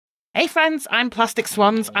Hey friends, I'm Plastic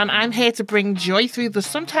Swans and I'm here to bring joy through the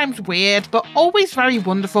sometimes weird but always very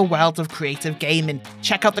wonderful world of creative gaming.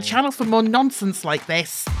 Check out the channel for more nonsense like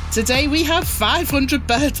this. Today we have 500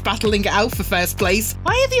 birds battling it out for first place.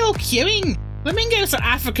 Why are they all queuing? Flamingos are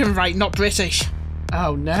African, right, not British.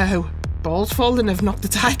 Oh no, balls fallen have knocked the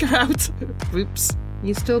tiger out. Oops.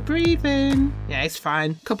 He's still breathing. Yeah, he's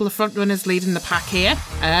fine. Couple of front runners leading the pack here.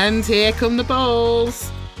 And here come the balls.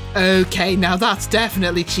 Okay, now that's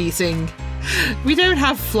definitely cheating. We don't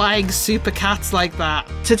have flying super cats like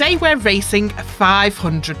that. Today we're racing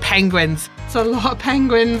 500 penguins. It's a lot of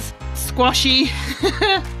penguins. Squashy.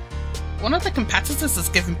 One of the competitors has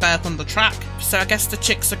given birth on the track, so I guess the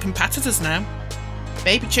chicks are competitors now.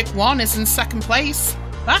 Baby chick 1 is in second place.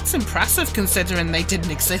 That's impressive considering they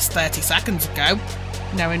didn't exist 30 seconds ago.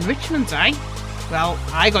 No enrichment, eh? Well,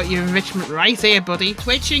 I got your enrichment right here, buddy.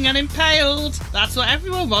 Twitching and impaled. That's what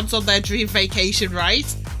everyone wants on their dream vacation, right?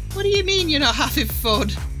 What do you mean you're not having fun?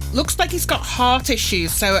 Looks like he's got heart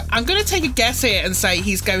issues, so I'm going to take a guess here and say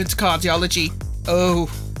he's going to cardiology. Oh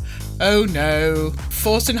no.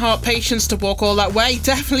 Forcing heart patients to walk all that way,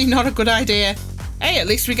 definitely not a good idea. Hey, at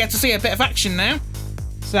least we get to see a bit of action now.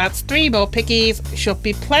 So that's 3 more piggies. Should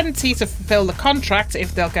be plenty to fulfill the contract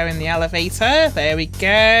if they'll go in the elevator. There we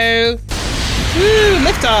go. Woo,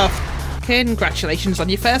 lift off! Congratulations on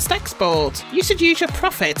your first export. You should use your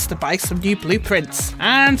profits to buy some new blueprints.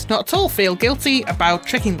 And not at all feel guilty about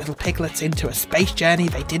tricking little piglets into a space journey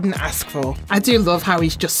they didn't ask for. I do love how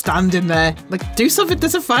he's just standing there. Like, do something,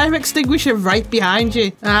 there's a fire extinguisher right behind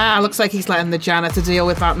you. Ah, looks like he's letting the janitor deal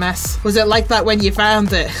with that mess. Was it like that when you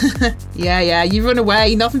found it? Yeah, you run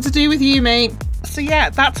away, nothing to do with you, mate. So yeah,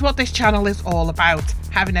 that's what this channel is all about.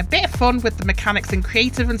 Having a bit of fun with the mechanics in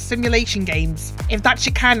creative and simulation games. If that's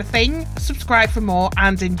your kind of thing, subscribe for more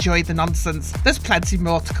and enjoy the nonsense. There's plenty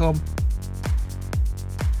more to come.